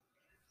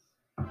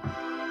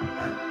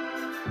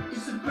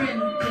brand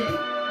new day.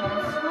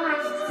 That's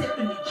right.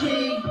 Tiffany J.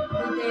 The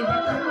day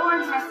that the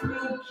Lord has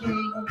made.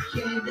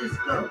 Okay, let's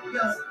go,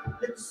 yo.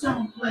 Let the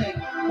song play.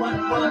 What,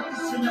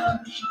 listen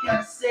up, what she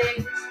gotta say.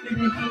 Spin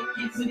a hit,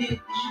 get with it,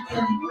 it's your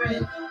daily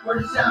bread.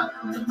 Word is out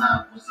from the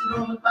mouth, what's it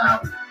all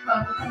about?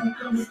 Papa Cool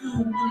coming through,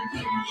 wanna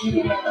get with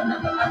you.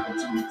 Another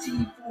opportunity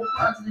for a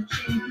positive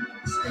change. You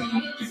can stay,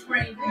 get your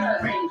brain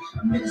rearranged.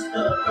 A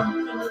minister from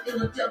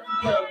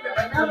Philadelphia,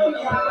 right now,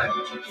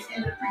 Bible teacher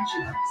and a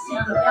preacher. See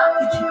the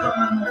preacher going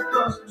on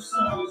gospel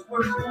songs.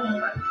 Words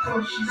born like the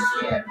cross, she's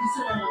scared, it's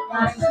on.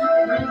 Rises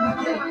brand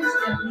new day,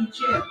 Stephanie J.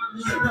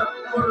 Listen up,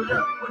 word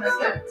up, what I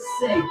got to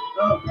say.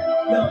 Yo,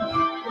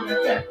 what I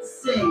got to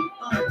say.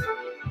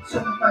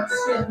 Talking about the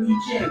Stephanie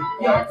J.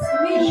 That's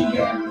me. She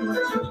had me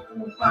attention for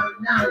about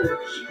an hour.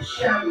 She was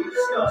showered,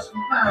 discussed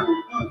from power.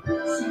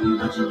 See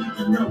what you need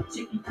to know.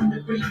 Take it from the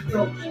radio.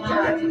 She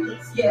got to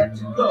get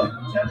to go.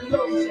 Tell me,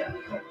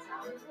 go.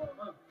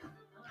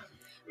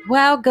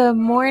 Well, good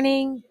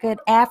morning, good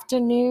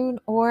afternoon,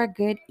 or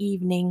good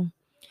evening.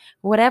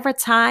 Whatever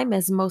time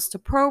is most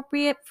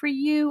appropriate for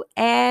you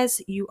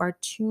as you are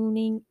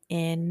tuning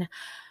in.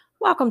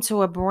 Welcome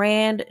to a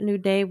brand new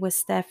day with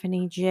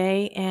Stephanie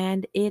J.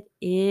 And it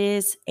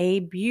is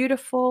a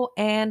beautiful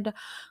and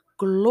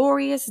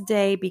glorious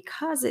day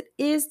because it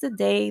is the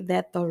day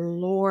that the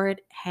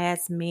Lord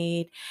has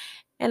made.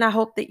 And I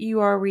hope that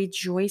you are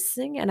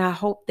rejoicing and I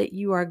hope that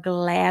you are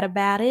glad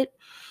about it.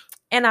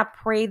 And I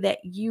pray that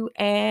you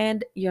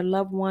and your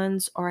loved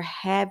ones are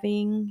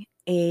having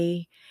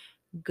a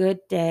good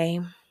day.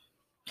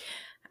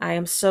 I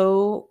am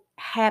so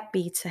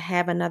happy to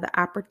have another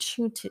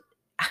opportunity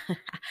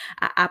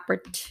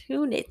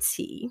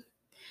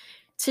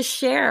to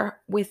share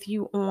with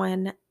you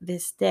on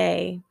this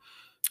day.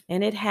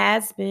 And it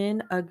has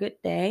been a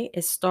good day.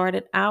 It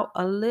started out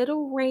a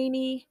little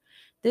rainy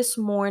this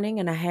morning,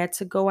 and I had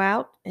to go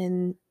out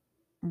and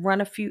run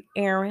a few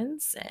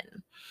errands.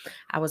 And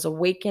I was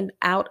awakened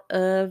out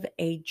of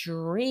a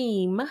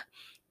dream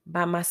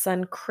by my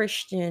son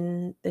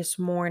Christian this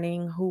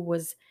morning, who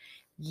was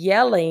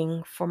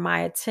yelling for my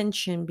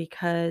attention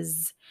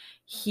because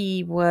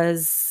he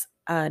was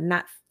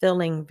not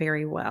feeling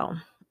very well.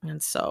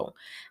 And so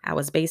I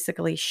was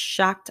basically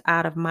shocked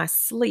out of my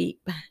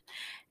sleep.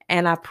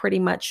 And I've pretty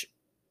much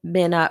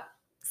been up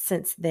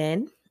since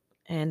then.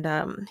 And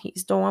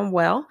he's doing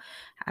well.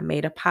 I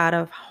made a pot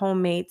of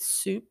homemade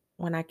soup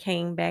when I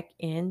came back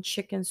in,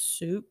 chicken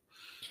soup.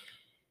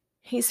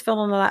 He's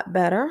feeling a lot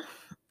better.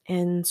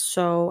 And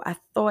so I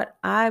thought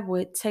I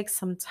would take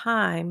some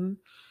time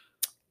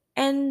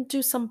and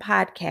do some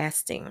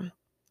podcasting.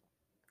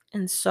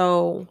 And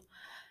so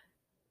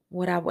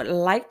what I would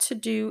like to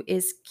do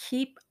is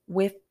keep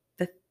with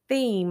the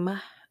theme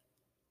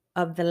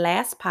of the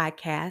last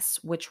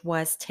podcast, which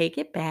was Take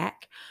It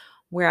Back,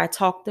 where I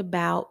talked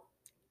about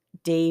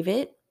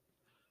David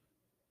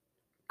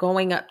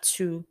going up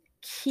to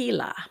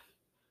Keilah.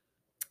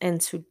 And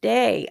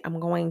today I'm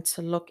going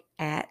to look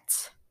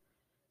at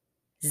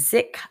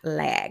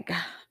Ziklag.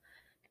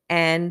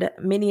 And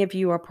many of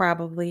you are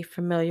probably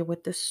familiar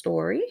with the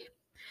story.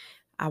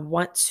 I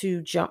want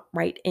to jump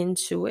right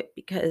into it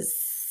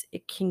because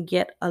it can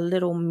get a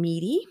little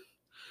meaty.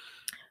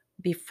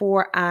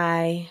 Before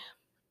I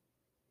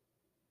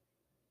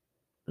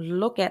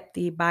look at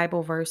the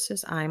Bible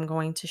verses, I'm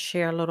going to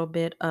share a little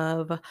bit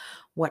of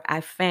what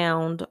I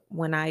found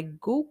when I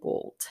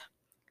Googled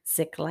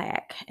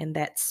Ziklag. And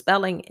that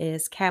spelling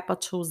is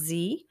capital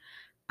Ziklag.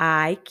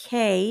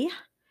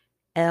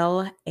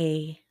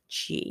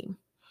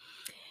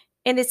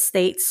 And it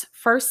states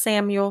 1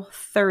 Samuel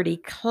 30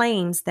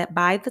 claims that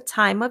by the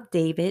time of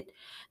David,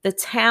 the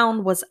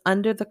town was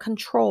under the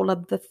control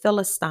of the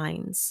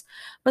Philistines,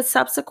 but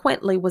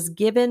subsequently was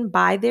given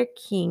by their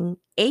king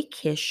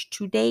Achish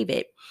to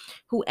David,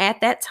 who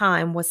at that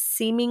time was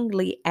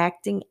seemingly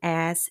acting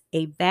as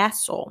a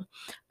vassal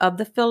of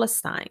the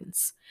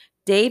Philistines.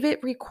 David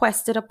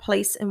requested a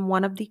place in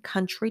one of the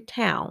country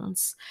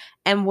towns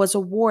and was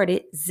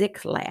awarded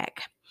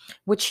Ziklag,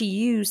 which he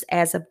used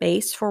as a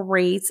base for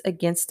raids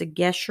against the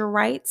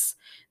Geshurites,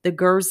 the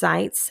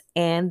Girzites,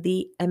 and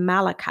the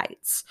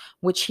Amalekites,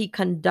 which he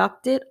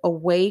conducted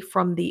away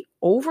from the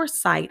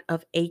oversight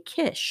of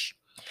Achish.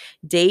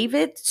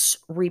 David's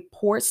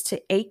reports to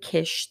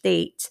Achish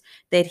state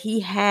that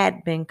he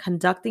had been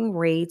conducting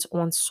raids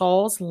on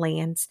Saul's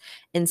lands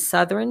in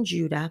southern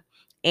Judah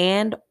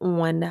and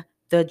on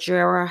the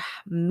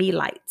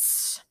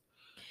Jerahmeelites.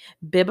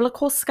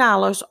 Biblical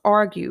scholars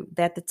argue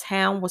that the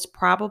town was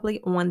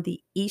probably on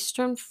the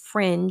eastern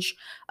fringe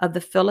of the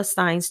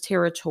Philistines'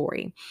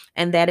 territory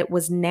and that it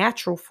was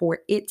natural for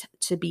it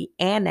to be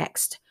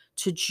annexed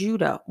to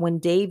Judah when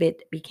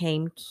David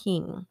became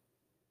king.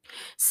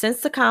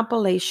 Since the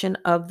compilation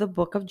of the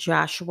book of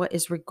Joshua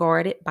is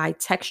regarded by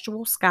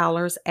textual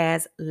scholars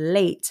as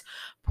late,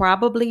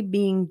 probably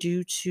being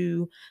due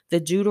to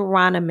the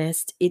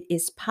Deuteronomist, it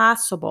is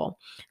possible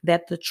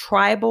that the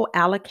tribal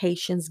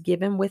allocations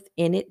given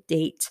within it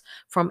date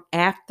from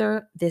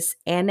after this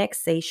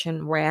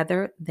annexation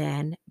rather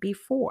than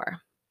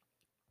before.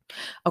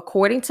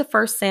 According to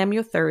 1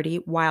 Samuel 30,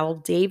 while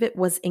David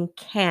was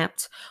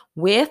encamped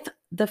with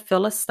the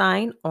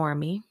Philistine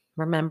army,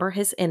 remember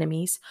his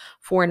enemies,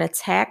 for an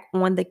attack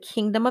on the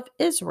kingdom of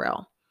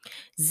Israel,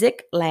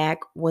 Ziklag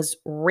was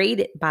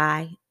raided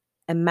by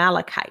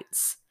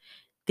Amalekites.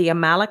 The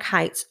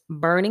Amalekites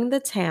burning the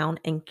town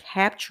and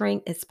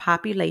capturing its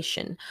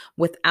population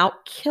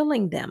without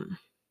killing them.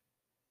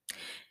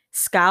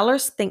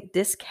 Scholars think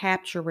this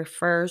capture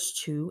refers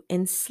to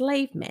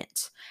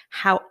enslavement.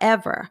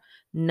 However,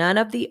 none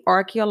of the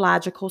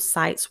archaeological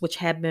sites which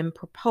have been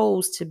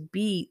proposed to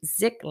be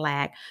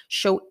Ziklag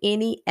show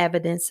any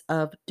evidence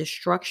of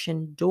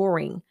destruction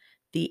during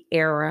the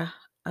era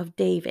of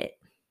David.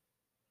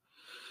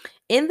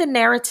 In the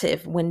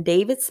narrative, when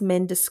David's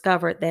men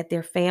discovered that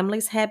their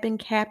families had been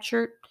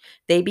captured,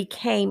 they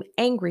became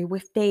angry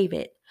with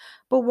David.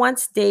 But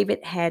once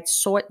David had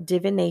sought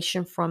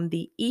divination from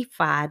the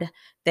ephod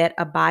that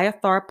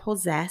Abiathar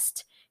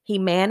possessed, he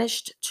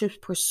managed to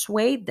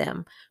persuade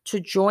them to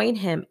join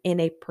him in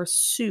a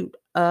pursuit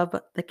of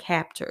the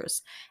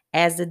captors,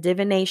 as the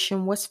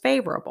divination was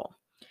favorable.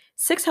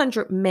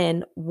 600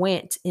 men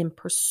went in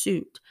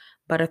pursuit,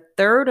 but a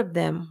third of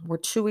them were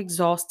too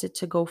exhausted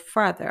to go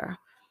further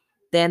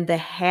than the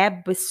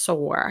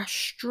Habisor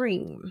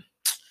stream.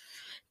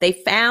 They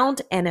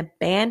found an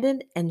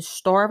abandoned and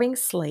starving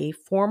slave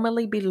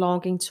formerly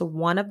belonging to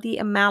one of the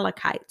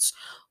Amalekites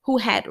who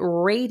had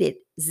raided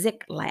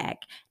Ziklag,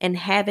 and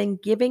having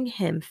given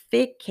him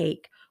fig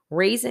cake,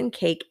 raisin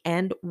cake,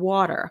 and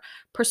water,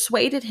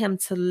 persuaded him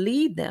to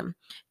lead them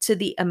to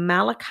the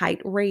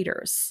Amalekite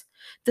raiders.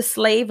 The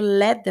slave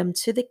led them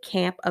to the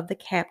camp of the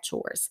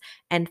captors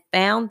and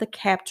found the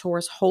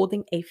captors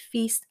holding a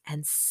feast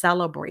and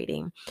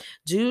celebrating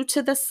due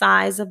to the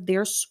size of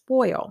their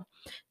spoil.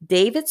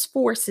 David's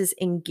forces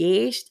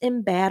engaged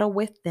in battle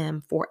with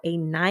them for a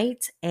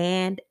night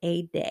and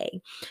a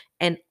day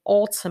and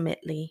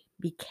ultimately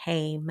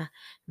became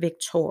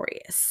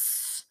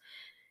victorious.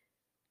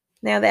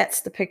 Now,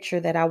 that's the picture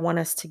that I want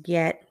us to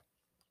get.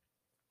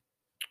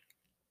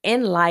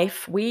 In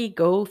life, we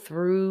go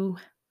through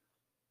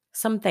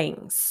some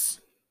things.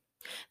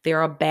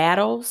 There are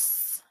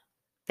battles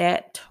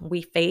that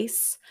we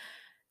face.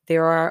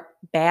 There are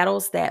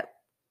battles that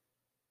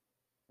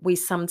we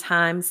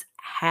sometimes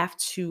have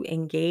to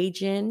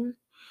engage in.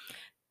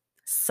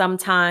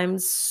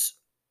 Sometimes,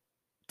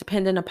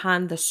 depending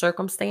upon the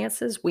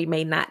circumstances, we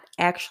may not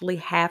actually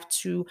have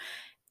to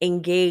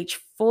engage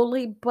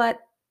fully, but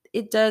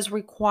it does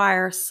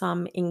require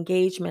some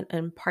engagement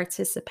and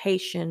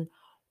participation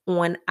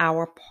on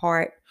our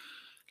part.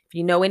 If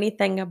you know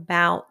anything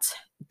about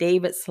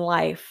David's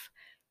life,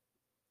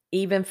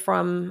 even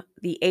from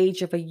the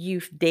age of a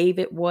youth,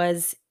 David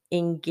was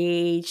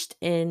engaged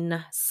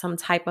in some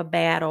type of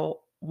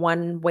battle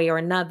one way or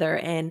another.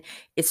 And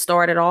it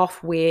started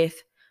off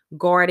with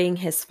guarding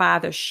his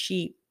father's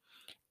sheep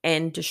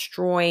and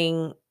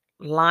destroying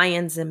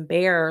lions and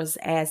bears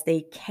as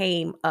they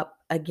came up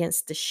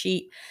against the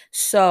sheep.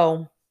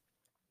 So,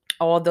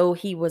 although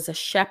he was a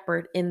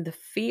shepherd in the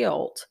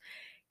field,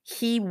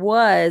 he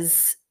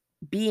was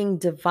being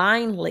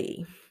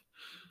divinely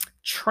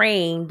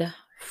trained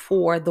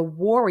for the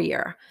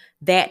warrior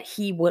that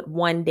he would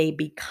one day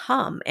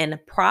become. And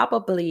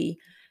probably,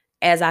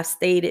 as I've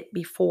stated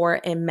before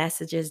in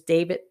messages,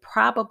 David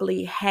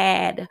probably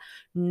had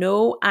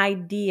no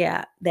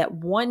idea that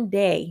one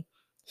day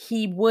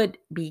he would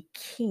be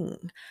king.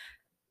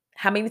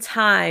 How many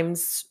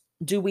times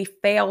do we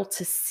fail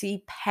to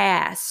see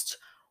past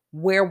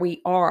where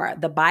we are?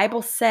 The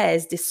Bible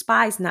says,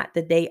 despise not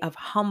the day of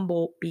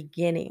humble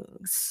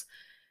beginnings.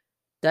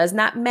 Does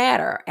not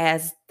matter,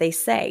 as they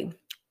say,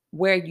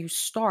 where you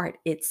start,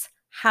 it's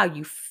how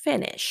you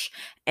finish.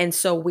 And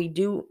so we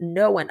do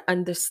know and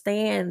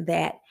understand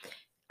that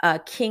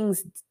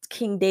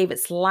King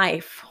David's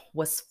life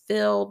was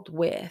filled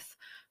with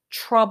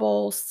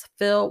troubles,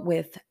 filled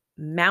with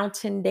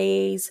mountain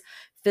days,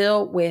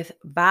 filled with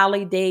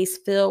valley days,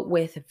 filled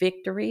with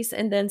victories,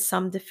 and then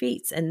some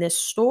defeats. And this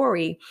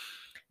story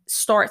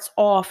starts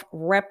off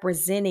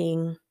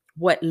representing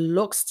what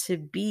looks to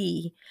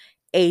be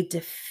a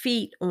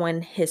defeat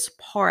on his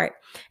part.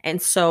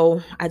 And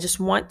so I just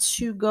want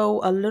to go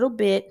a little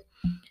bit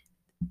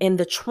in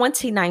the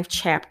 29th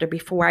chapter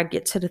before I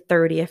get to the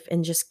 30th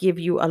and just give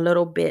you a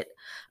little bit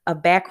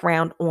of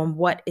background on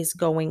what is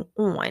going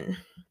on.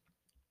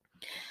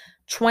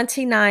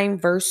 29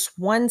 verse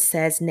 1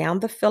 says, Now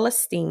the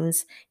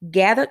Philistines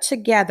gathered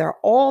together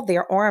all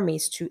their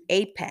armies to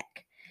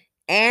Aphek,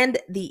 and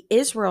the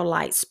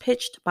Israelites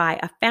pitched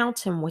by a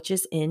fountain which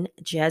is in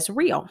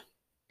Jezreel.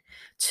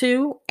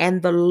 2,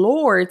 and the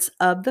lords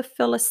of the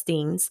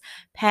Philistines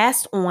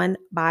passed on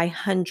by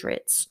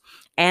hundreds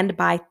and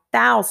by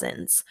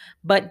thousands,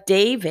 but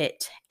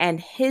David and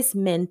his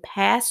men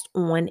passed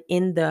on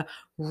in the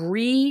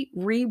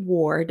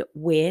reward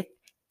with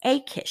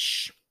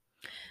Achish.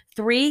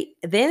 3,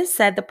 then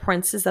said the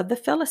princes of the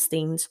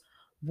Philistines,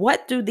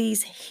 What do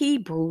these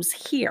Hebrews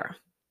here?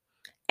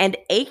 And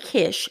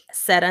Achish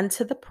said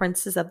unto the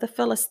princes of the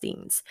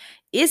Philistines,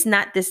 Is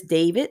not this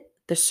David,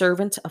 the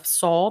servant of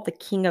Saul, the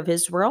king of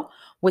Israel,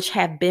 which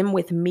have been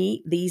with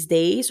me these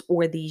days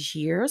or these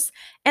years,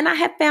 and I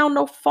have found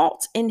no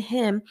fault in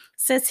him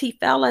since he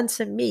fell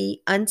unto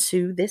me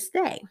unto this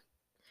day.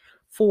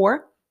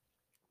 4.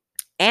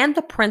 And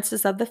the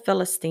princes of the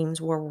Philistines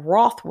were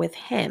wroth with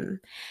him,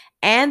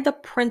 and the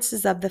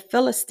princes of the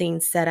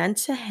Philistines said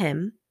unto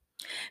him,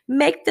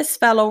 Make this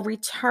fellow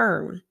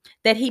return,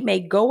 that he may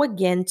go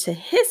again to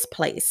his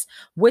place,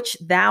 which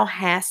thou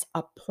hast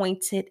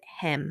appointed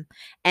him,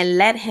 and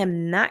let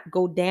him not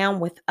go down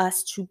with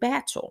us to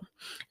battle,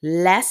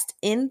 lest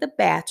in the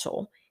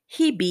battle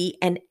he be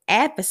an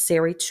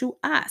adversary to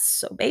us.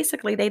 So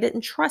basically, they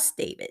didn't trust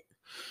David.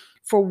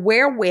 For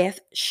wherewith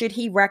should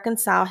he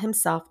reconcile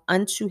himself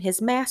unto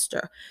his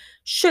master?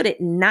 Should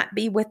it not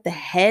be with the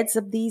heads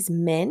of these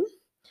men?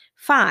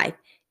 5.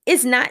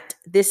 Is not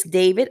this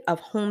David of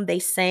whom they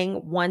sang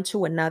one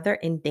to another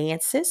in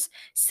dances,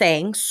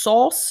 saying,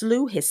 Saul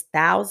slew his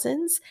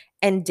thousands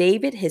and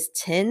David his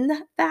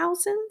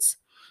 10,000s?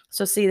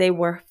 So, see, they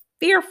were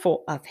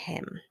fearful of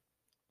him.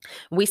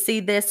 We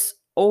see this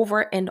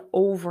over and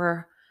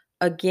over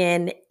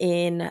again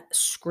in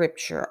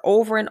scripture,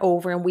 over and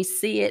over. And we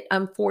see it,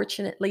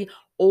 unfortunately,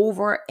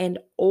 over and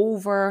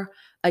over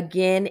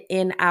again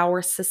in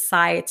our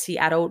society.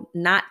 I don't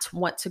not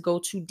want to go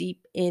too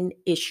deep in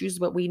issues,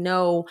 but we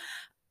know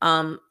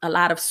a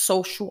lot of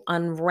social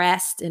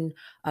unrest and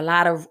a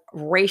lot of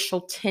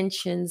racial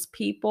tensions.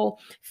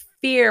 People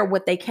fear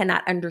what they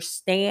cannot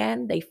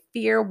understand. They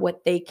fear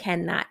what they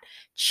cannot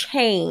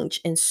change.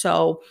 And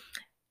so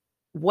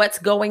what's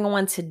going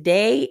on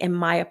today, in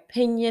my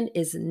opinion,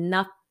 is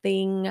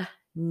nothing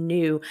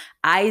new.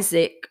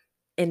 Isaac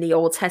in the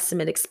Old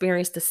Testament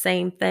experienced the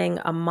same thing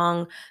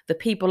among the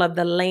people of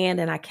the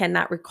land, and I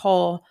cannot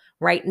recall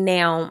right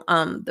now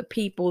the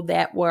people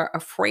that were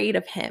afraid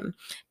of him,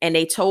 and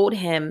they told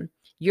him,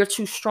 "You're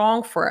too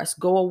strong for us.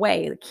 Go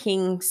away." The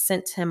king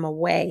sent him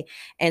away,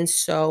 and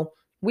so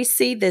we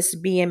see this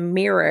being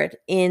mirrored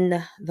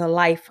in the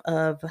life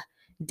of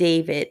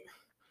David.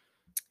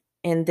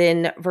 And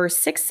then verse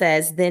 6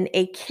 says, Then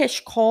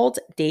Achish called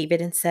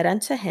David and said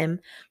unto him,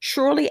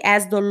 Surely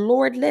as the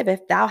Lord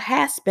liveth, thou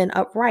hast been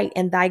upright,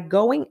 and thy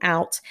going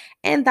out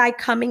and thy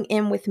coming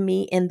in with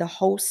me in the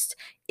host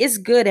is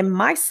good in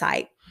my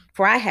sight,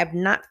 for I have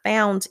not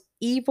found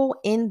evil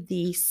in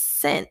thee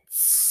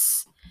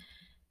since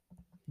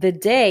the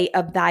day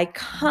of thy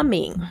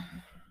coming.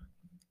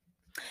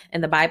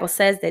 And the Bible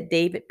says that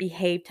David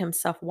behaved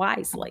himself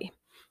wisely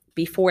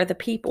before the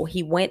people.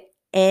 He went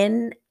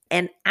in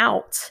and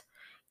out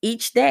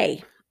each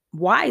day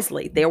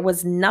wisely. There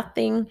was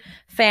nothing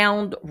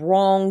found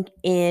wrong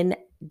in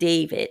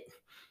David.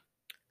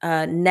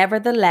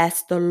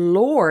 Nevertheless, the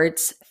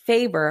Lord's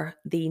favor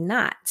thee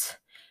not.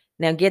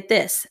 Now get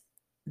this,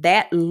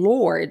 that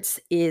Lord's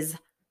is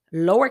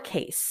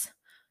lowercase,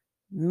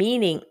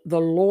 meaning the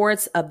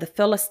lords of the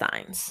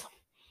Philistines.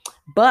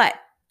 But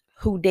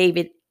who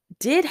David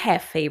did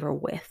have favor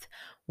with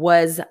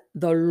was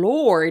the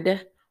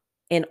Lord,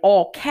 in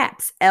all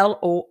caps,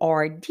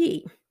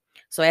 Lord.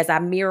 So as I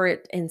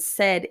mirrored and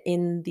said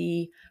in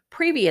the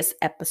previous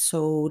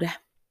episode,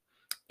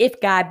 if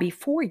God be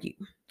for you,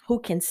 who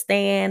can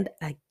stand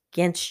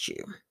against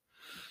you?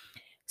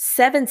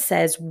 7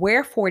 says,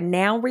 Wherefore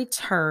now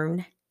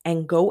return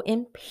and go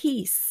in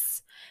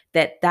peace,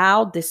 that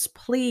thou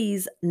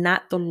displease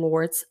not the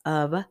lords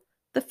of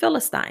the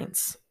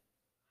Philistines.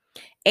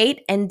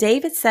 8, and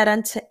David said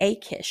unto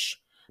Achish,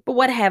 But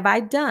what have I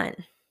done?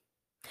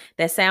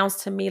 That sounds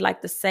to me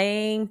like the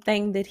same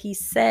thing that he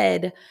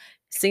said.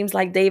 Seems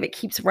like David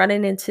keeps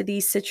running into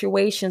these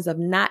situations of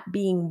not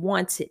being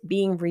wanted,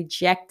 being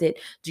rejected.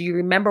 Do you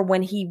remember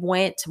when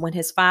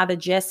his father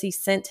Jesse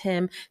sent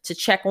him to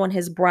check on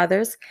his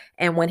brothers?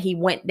 And when he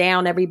went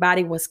down,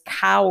 everybody was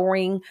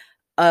cowering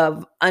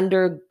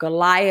under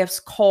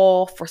Goliath's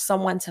call for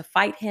someone to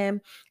fight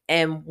him.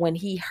 And when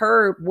he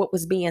heard what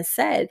was being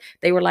said,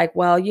 they were like,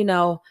 well,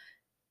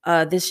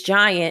 this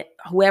giant,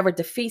 whoever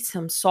defeats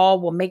him,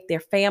 Saul will make their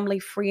family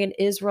free in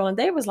Israel. And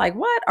they was like,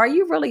 what? Are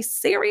you really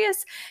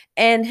serious?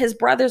 And his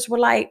brothers were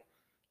like,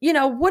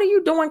 what are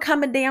you doing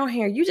coming down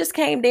here? You just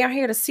came down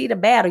here to see the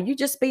battle. You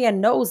just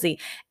being nosy.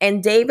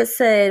 And David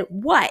said,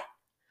 what?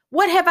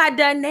 What have I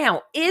done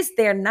now? Is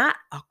there not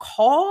a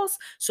cause?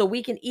 So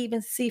we can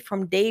even see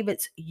from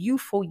David's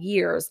youthful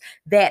years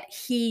that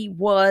he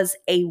was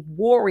a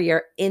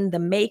warrior in the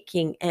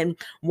making. And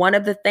one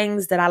of the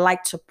things that I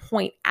like to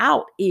point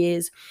out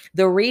is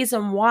the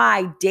reason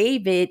why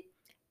David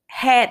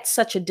had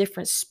such a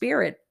different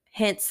spirit,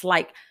 hence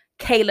like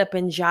Caleb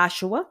and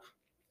Joshua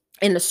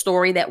in the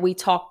story that we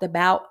talked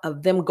about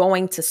of them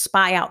going to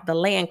spy out the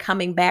land,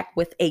 coming back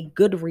with a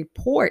good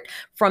report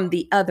from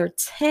the other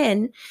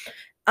 10.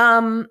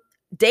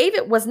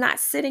 David was not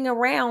sitting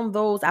around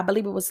those, I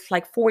believe it was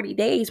like 40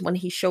 days when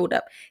he showed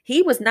up.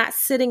 He was not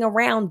sitting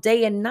around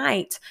day and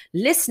night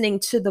listening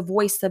to the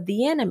voice of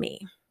the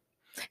enemy.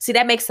 See,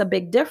 that makes a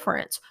big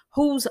difference.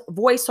 Whose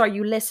voice are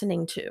you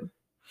listening to?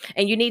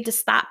 And you need to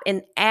stop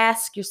and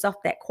ask yourself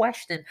that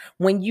question.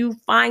 When you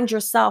find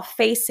yourself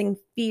facing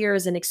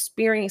fears and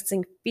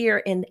experiencing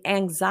fear and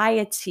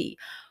anxiety,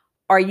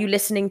 are you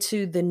listening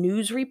to the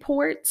news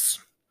reports?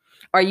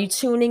 Are you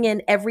tuning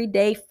in every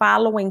day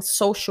following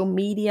social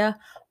media?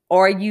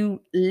 Or are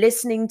you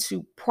listening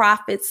to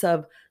prophets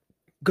of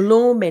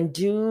gloom and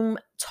doom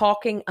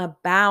talking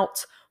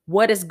about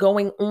what is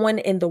going on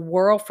in the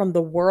world from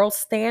the world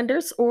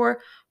standards? Or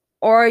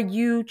are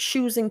you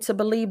choosing to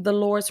believe the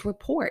Lord's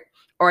report?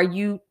 Are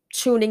you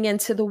tuning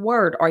into the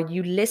word? Are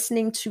you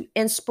listening to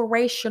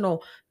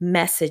inspirational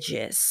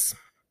messages?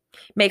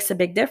 Makes a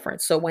big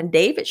difference. So when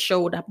David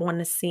showed up on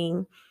the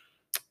scene,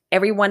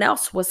 everyone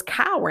else was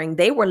cowering.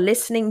 They were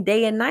listening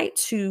day and night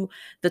to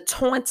the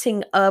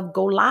taunting of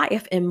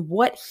Goliath and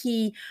what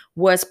he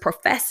was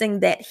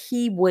professing that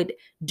he would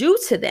do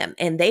to them.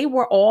 And they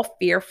were all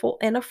fearful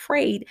and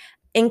afraid,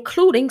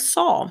 including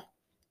Saul.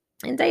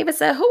 And David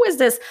said, "Who is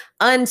this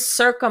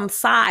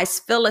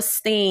uncircumcised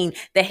Philistine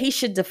that he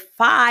should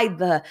defy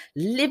the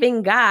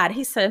living God?"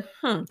 He said,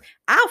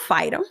 I'll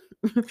fight him.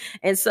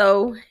 And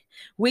so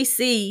we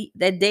see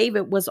that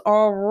David was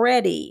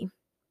already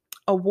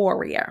a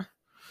warrior,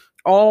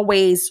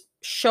 always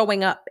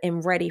showing up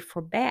and ready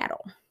for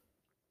battle.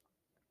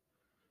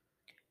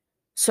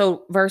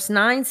 So verse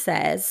 9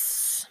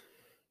 says,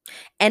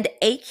 "And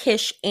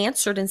Achish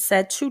answered and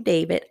said to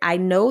David, I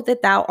know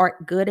that thou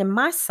art good in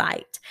my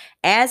sight,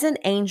 as an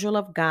angel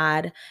of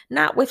God.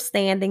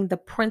 Notwithstanding, the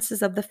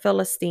princes of the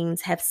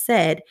Philistines have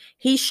said,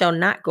 He shall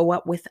not go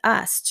up with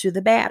us to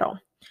the battle.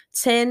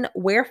 10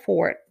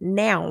 Wherefore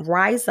now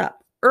rise up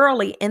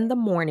early in the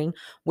morning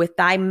with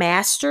thy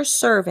master's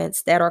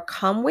servants that are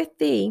come with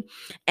thee,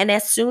 and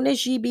as soon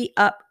as ye be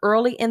up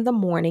early in the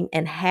morning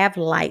and have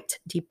light,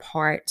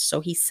 depart." So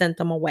he sent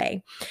them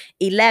away.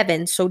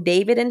 11 So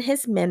David and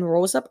his men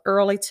rose up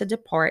early to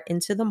depart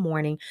into the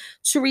morning,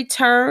 to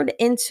return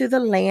into the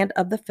land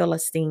of the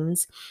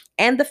Philistines,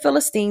 and the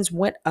Philistines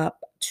went up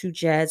to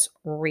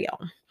Jezreel.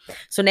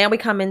 So now we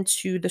come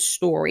into the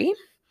story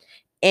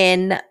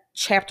in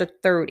chapter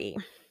 30.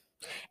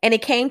 "And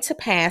it came to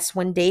pass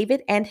when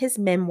David and his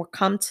men were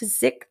come to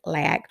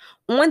Ziklag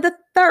on the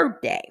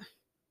third day."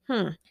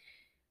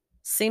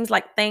 Seems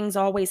like things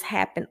always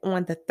happen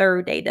on the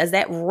third day. Does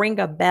that ring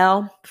a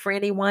bell for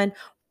anyone?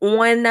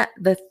 On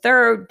the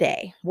third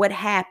day, what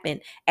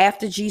happened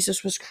after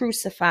Jesus was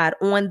crucified?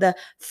 On the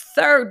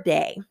third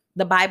day,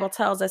 the Bible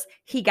tells us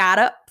he got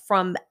up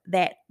from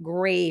that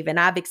grave. And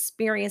I've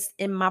experienced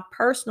in my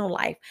personal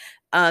life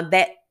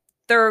that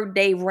third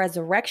day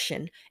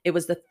resurrection. It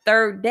was the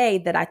third day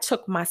that I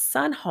took my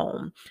son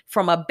home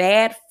from a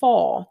bad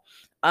fall.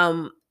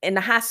 In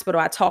the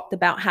hospital, I talked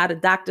about how the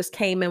doctors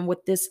came in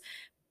with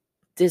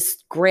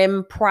this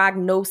grim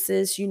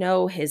prognosis.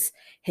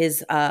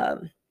 His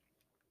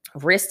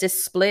wrist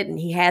is split and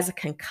he has a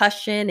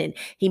concussion and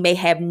he may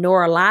have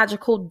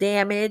neurological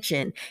damage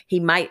and he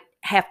might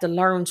have to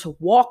learn to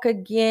walk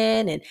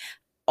again and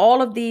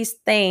all of these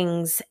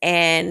things.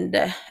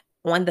 And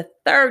on the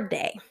third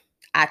day,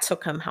 I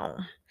took him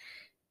home.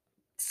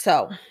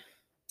 So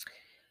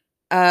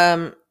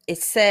it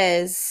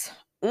says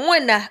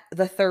on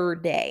the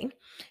third day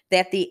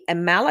that the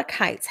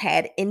Amalekites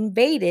had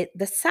invaded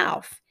the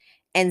south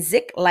and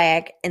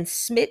Ziklag, and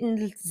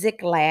smitten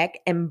Ziklag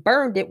and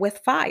burned it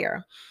with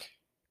fire.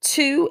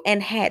 2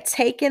 And had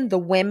taken the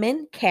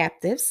women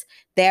captives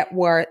that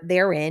were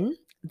therein.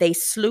 They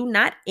slew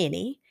not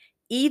any,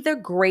 either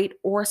great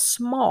or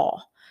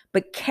small,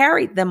 but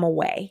carried them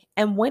away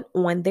and went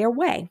on their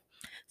way.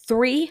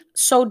 3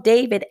 So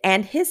David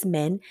and his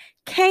men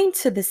came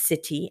to the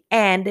city,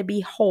 and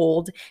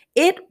behold,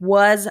 it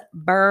was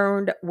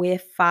burned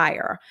with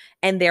fire,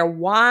 and their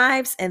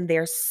wives and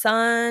their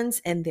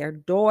sons and their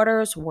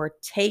daughters were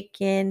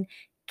taken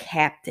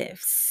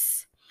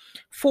captives.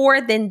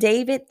 4 Then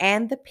David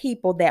and the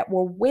people that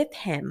were with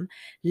him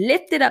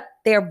lifted up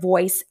their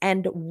voice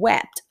and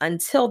wept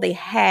until they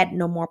had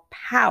no more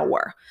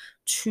power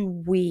to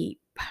weep.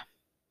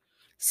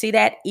 See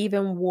that?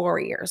 Even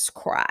warriors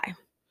cry.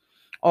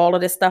 All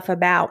of this stuff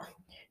about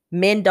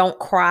men don't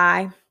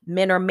cry.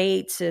 Men are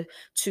made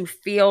to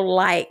feel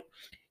like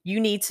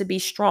you need to be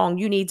strong.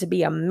 You need to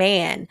be a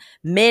man.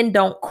 Men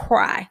don't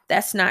cry.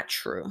 That's not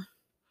true.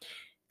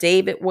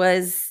 David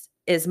was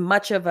as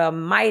much of a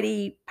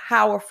mighty,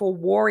 powerful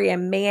warrior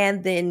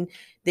man than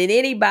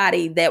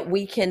anybody that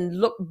we can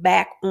look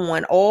back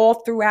on. All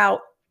throughout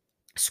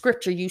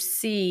scripture, you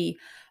see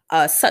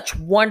such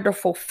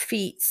wonderful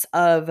feats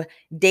of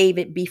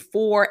David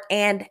before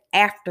and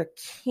after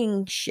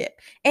kingship.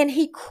 And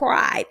he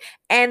cried.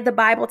 And the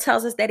Bible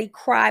tells us that he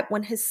cried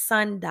when his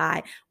son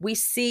died. We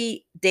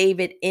see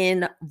David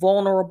in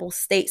vulnerable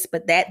states,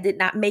 but that did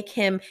not make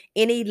him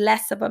any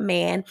less of a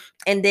man.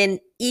 And then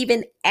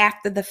even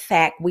after the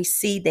fact, we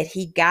see that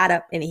he got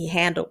up and he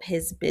handled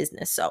his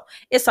business. So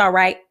it's all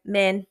right,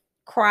 men.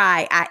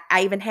 Cry.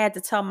 I even had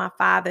to tell my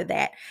father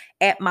that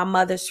at my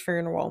mother's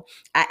funeral.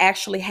 I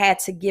actually had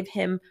to give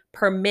him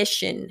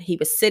permission. He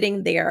was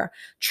sitting there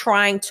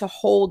trying to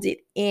hold it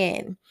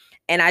in.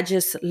 And I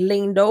just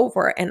leaned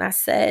over and I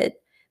said,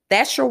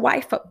 That's your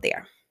wife up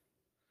there.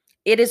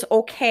 It is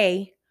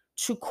okay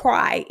to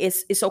cry.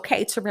 It's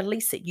okay to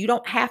release it. You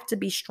don't have to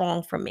be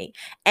strong for me.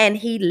 And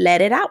he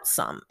let it out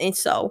some. And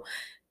so,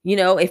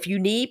 if you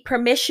need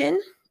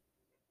permission,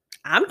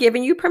 I'm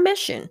giving you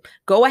permission.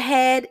 Go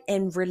ahead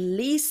and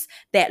release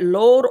that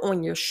load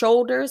on your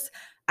shoulders.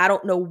 I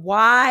don't know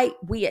why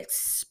we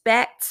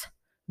expect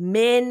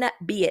men,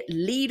 be it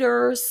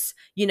leaders,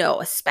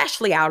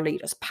 especially our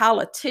leaders,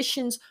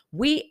 politicians,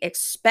 we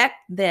expect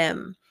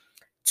them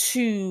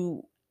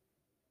to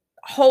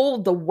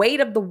hold the weight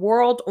of the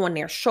world on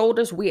their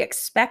shoulders. We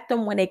expect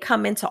them when they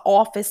come into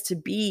office to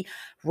be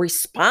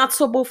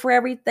responsible for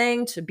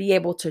everything, to be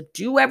able to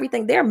do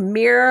everything. They're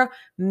mere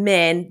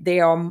men. They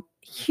are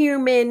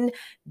human.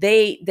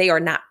 They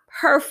are not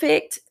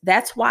perfect.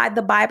 That's why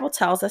the Bible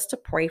tells us to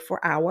pray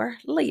for our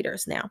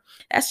leaders. Now,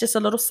 that's just a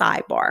little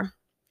sidebar.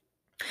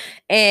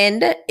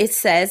 And it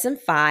says in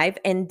 5,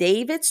 and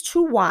David's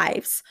 2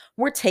 wives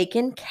were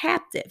taken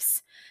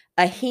captives,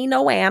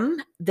 Ahinoam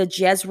the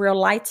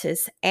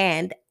Jezreelitess,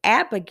 and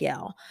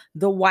Abigail,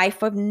 the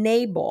wife of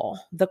Nabal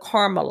the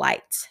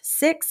Carmelite.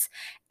 6,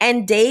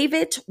 and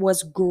David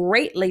was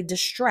greatly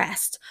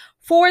distressed,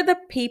 for the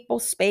people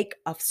spake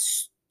of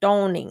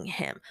stoning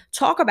him.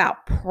 Talk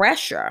about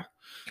pressure.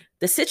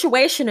 The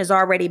situation is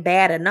already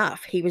bad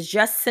enough. He was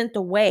just sent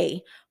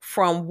away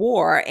from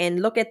war. And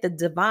look at the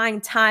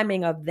divine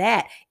timing of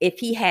that. If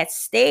he had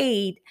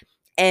stayed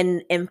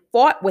and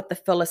fought with the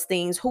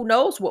Philistines, who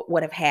knows what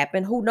would have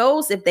happened? Who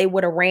knows if they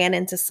would have ran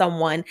into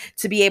someone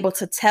to be able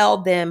to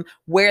tell them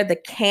where the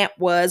camp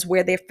was,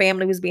 where their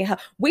family was being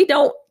held. We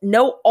don't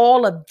know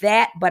all of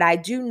that, but I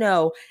do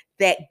know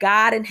that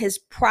God in his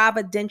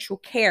providential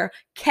care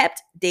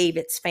kept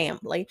David's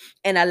family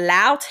and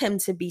allowed him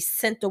to be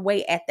sent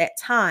away at that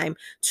time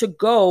to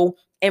go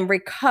and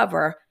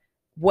recover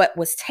what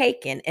was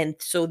taken. And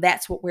so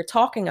that's what we're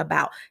talking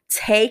about.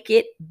 Take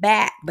it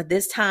back. But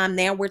this time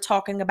now we're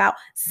talking about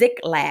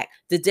Ziklag.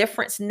 The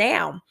difference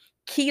now,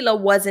 Keilah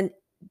wasn't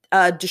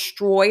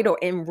destroyed or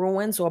in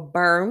ruins or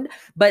burned,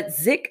 but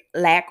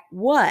Ziklag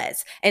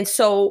was. And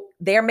so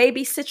there may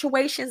be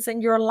situations in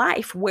your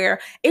life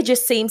where it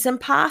just seems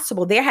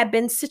impossible. There have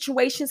been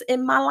situations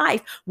in my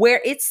life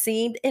where it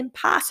seemed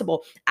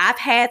impossible. I've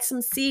had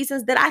some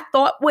seasons that I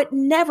thought would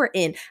never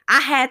end. I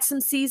had some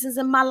seasons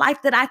in my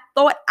life that I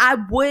thought I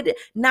would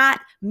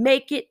not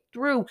make it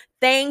through.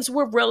 Things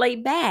were really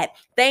bad.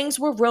 Things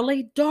were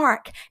really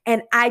dark.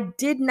 And I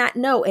did not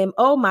know. And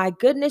oh my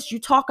goodness, you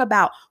talk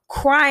about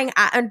crying.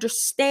 I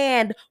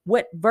understand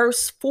what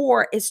verse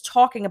 4 is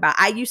talking about.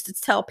 I used to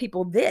tell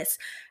people this.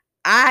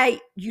 I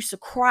used to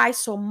cry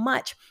so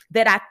much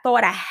that I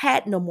thought I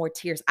had no more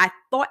tears. I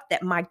thought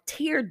that my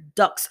tear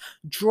ducts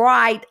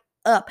dried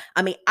up.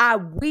 I mean, I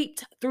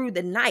wept through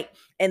the night.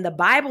 And the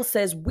Bible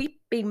says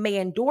weeping may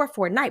endure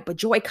for a night, but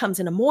joy comes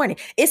in the morning.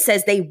 It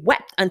says they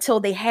wept until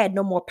they had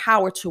no more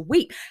power to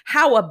weep.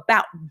 How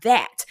about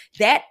that?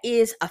 That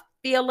is a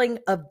feeling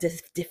of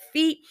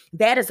defeat.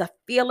 That is a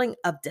feeling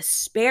of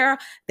despair.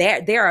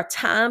 There are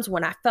times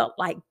when I felt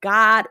like,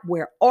 God,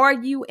 where are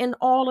you in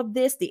all of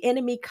this? The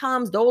enemy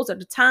comes. Those are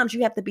the times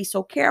you have to be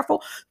so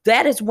careful.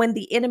 That is when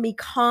the enemy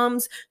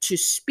comes to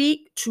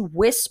speak, to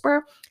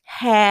whisper.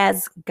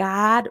 Has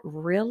God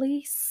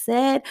really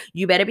said?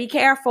 You better be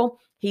careful.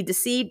 He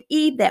deceived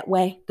Eve that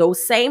way.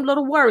 Those same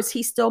little words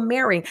he's still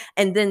marrying.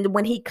 And then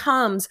when he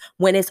comes,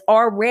 when it's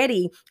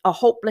already a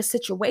hopeless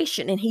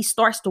situation, and he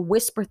starts to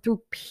whisper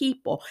through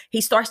people,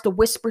 he starts to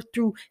whisper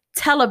through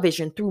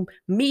television, through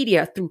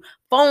media, through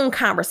phone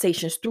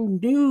conversations, through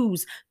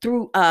news,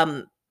 through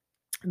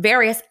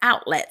various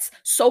outlets,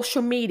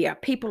 social media.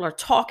 People are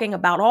talking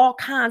about all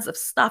kinds of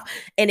stuff,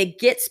 and it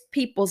gets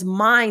people's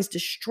minds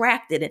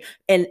distracted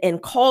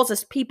and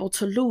causes people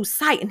to lose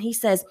sight. And he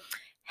says,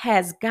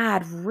 has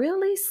God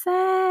really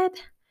said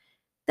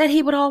that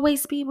he would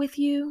always be with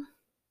you?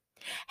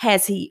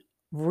 Has he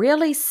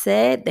really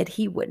said that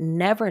he would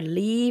never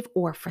leave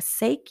or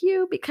forsake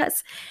you? Because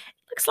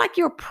it looks like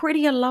you're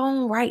pretty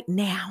alone right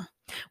now.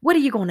 What are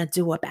you going to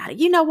do about it?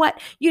 You know what?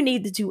 You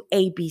need to do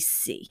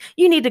ABC.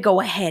 You need to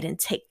go ahead and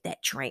take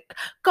that drink.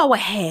 Go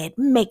ahead,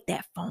 make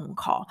that phone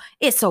call.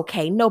 It's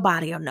okay.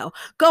 Nobody will know.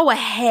 Go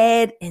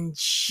ahead and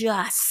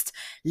just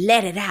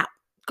let it out.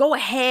 Go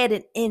ahead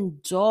and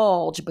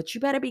indulge, but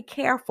you better be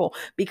careful,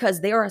 because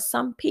there are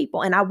some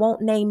people, and I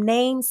won't name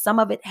names. Some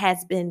of it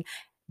has been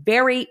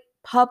very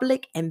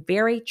public and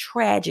very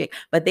tragic,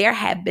 but there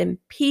have been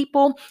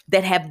people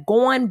that have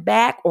gone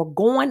back or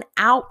gone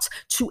out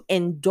to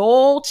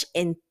indulge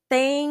in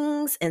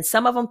things, and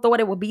some of them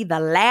thought it would be the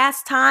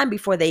last time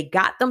before they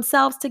got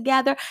themselves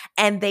together,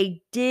 and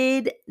they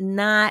did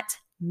not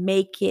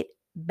make it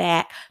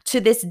back. To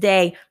this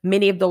day,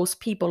 many of those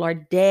people are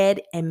dead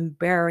and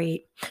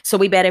buried. So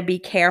we better be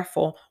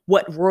careful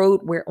what road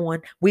we're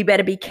on. We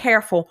better be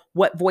careful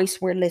what voice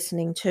we're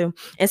listening to.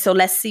 And so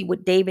let's see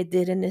what David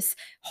did in this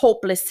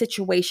hopeless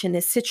situation,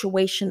 this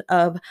situation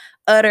of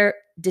utter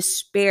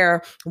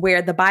despair,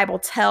 where the Bible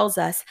tells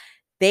us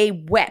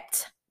they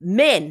wept.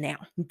 men now.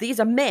 These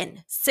are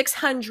men,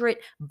 600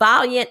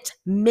 valiant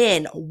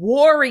men,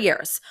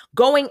 warriors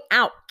going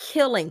out,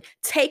 killing,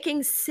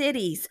 taking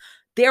cities.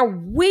 They're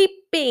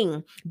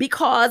weeping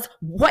because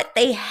what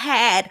they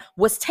had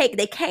was taken.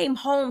 They came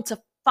home to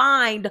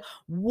find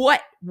what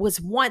was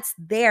once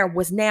there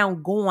was now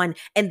gone,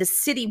 and the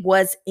city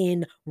was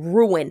in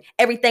ruin.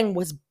 Everything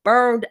was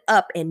burned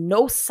up, and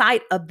no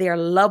sight of their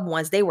loved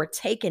ones. They were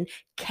taken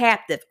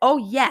captive. Oh,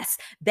 yes,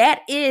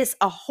 that is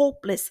a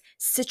hopeless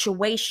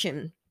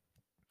situation,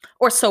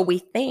 or so we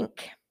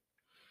think.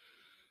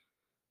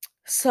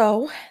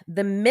 So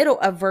the middle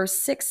of verse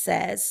 6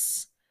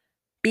 says,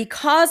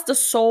 because the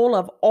soul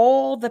of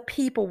all the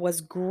people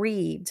was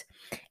grieved,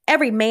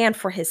 every man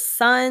for his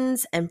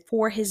sons and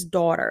for his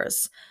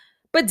daughters.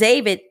 But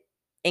David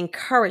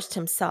encouraged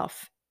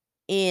himself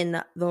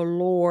in the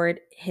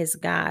Lord his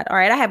God. All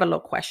right, I have a little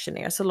question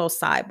there. It's a little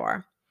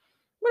sidebar.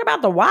 What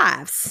about the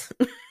wives?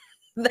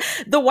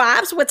 The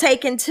wives were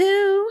taken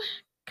too.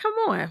 Come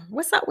on,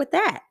 what's up with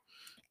that?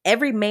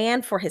 Every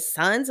man for his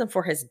sons and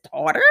for his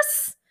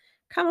daughters?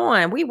 Come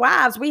on, we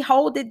wives, we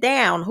hold it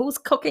down. Who's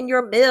cooking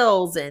your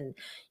meals and,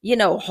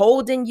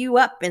 holding you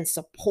up and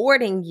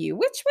supporting you?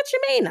 What you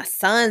mean, the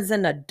sons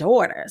and the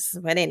daughters?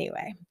 But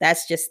anyway,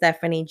 that's just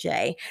Stephanie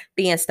J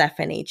being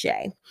Stephanie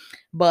J.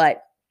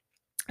 But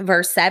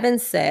verse 7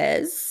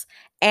 says,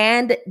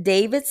 and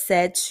David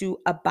said to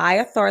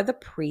Abiathar the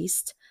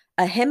priest,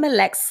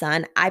 Ahimelech's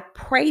son, I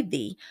pray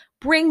thee,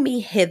 bring me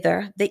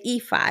hither the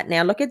ephod.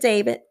 Now look at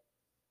David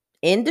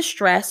in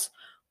distress,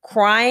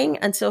 crying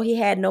until he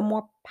had no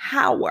more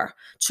power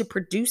to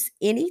produce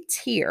any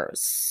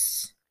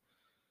tears.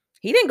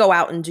 He didn't go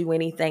out and do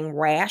anything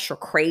rash or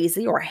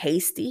crazy or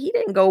hasty. He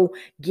didn't go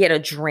get a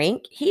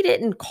drink. He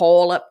didn't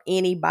call up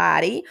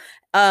anybody.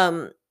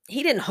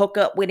 He didn't hook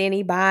up with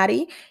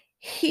anybody.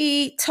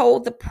 He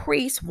told the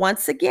priest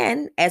once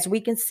again, as we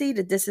can see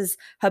that this is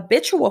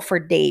habitual for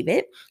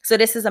David. So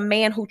this is a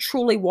man who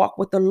truly walked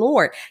with the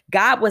Lord.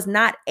 God was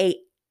not a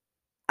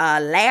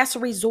last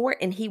resort,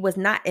 and he was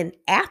not an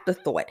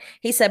afterthought.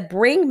 He said,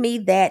 bring me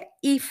that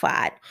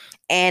ephod.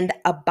 And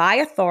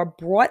Abiathar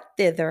brought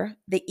thither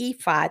the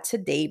ephod to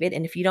David.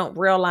 And if you don't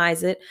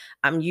realize it,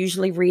 I'm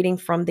usually reading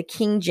from the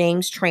King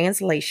James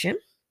translation.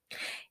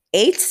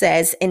 8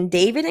 says, and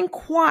David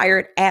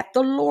inquired at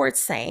the Lord,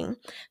 saying,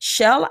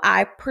 shall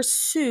I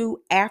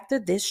pursue after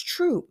this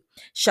troop?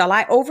 Shall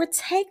I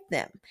overtake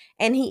them?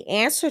 And he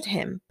answered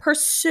him,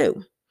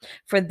 pursue,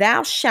 for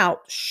thou shalt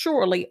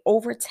surely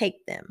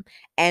overtake them,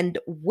 and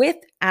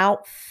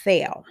without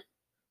fail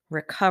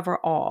recover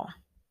all.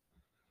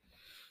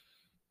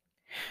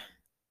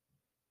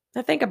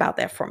 Now think about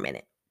that for a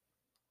minute.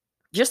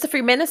 Just a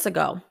few minutes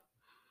ago,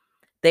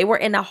 they were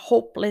in a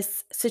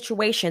hopeless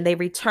situation. They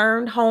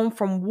returned home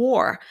from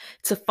war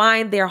to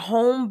find their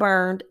home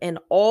burned and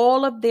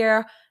all of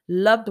their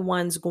loved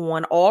ones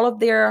gone, all of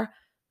their,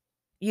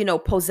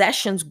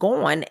 possessions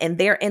gone, and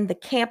they're in the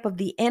camp of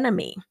the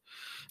enemy.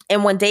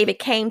 And when David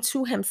came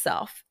to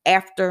himself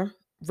after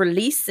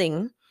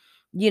releasing,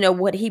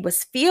 what he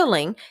was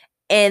feeling,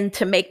 and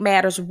to make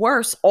matters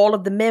worse, all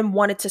of the men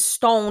wanted to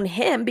stone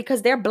him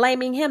because they're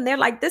blaming him. They're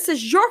like, this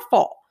is your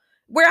fault.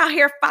 We're out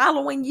here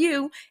following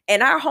you,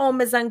 and our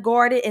home is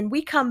unguarded, and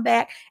we come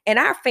back and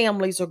our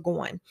families are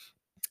gone.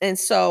 And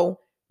so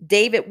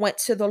David went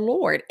to the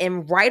Lord,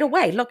 and right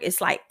away, look,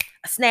 it's like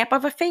a snap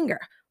of a finger,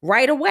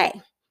 right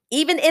away.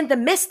 Even in the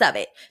midst of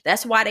it.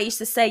 That's why they used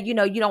to say, you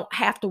don't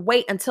have to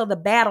wait until the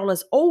battle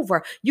is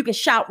over. You can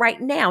shout right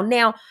now.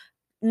 Now,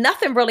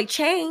 nothing really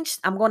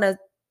changed. I'm going to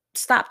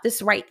stop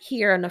this right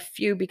here in a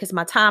few because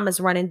my time is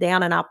running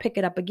down, and I'll pick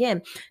it up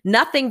again.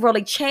 Nothing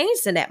really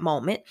changed in that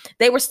moment.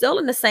 They were still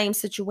in the same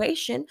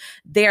situation.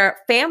 Their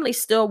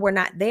families still were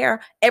not there.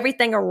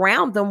 Everything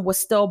around them was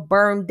still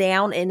burned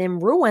down and in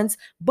ruins.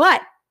 But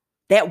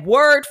that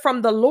word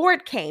from the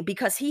Lord came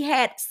because he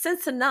had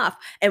sense enough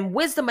and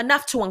wisdom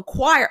enough to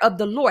inquire of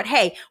the Lord.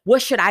 Hey,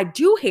 what should I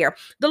do here?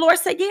 The Lord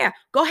said, yeah,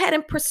 go ahead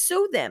and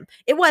pursue them.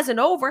 It wasn't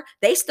over.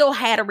 They still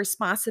had a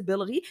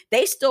responsibility.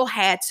 They still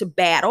had to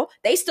battle.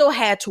 They still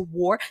had to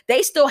war.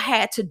 They still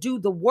had to do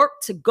the work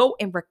to go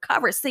and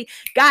recover. See,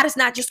 God is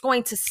not just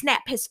going to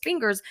snap his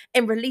fingers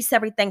and release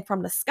everything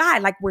from the sky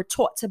like we're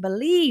taught to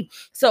believe.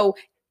 So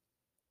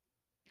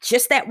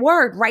just that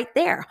word right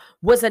there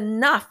was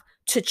enough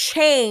to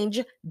change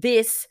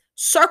this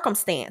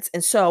circumstance.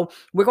 And so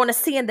we're going to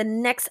see in the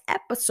next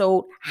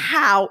episode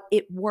how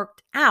it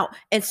worked out.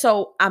 And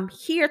so I'm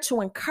here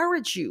to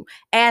encourage you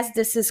as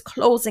this is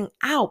closing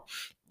out.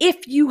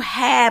 If you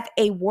have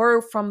a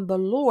word from the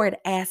Lord,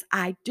 as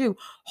I do,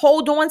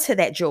 hold on to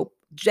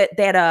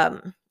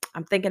that,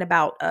 I'm thinking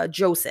about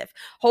Joseph.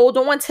 Hold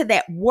on to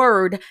that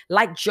word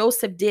like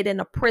Joseph did in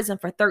a prison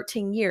for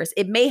 13 years.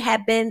 It may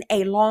have been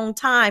a long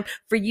time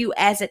for you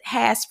as it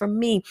has for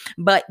me,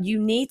 but you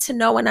need to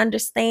know and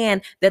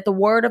understand that the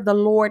word of the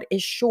Lord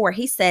is sure.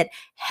 He said,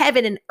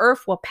 heaven and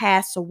earth will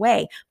pass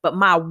away, but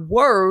my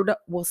word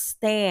will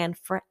stand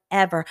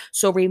forever.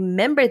 So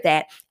remember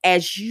that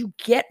as you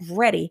get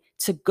ready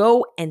to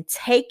go and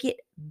take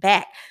it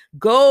back.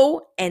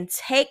 Go and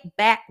take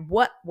back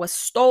what was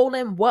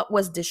stolen, what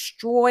was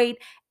destroyed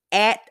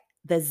at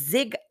the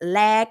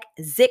Ziklag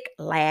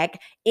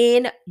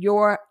in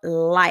your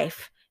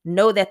life.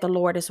 Know that the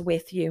Lord is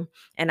with you,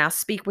 and I'll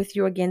speak with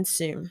you again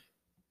soon.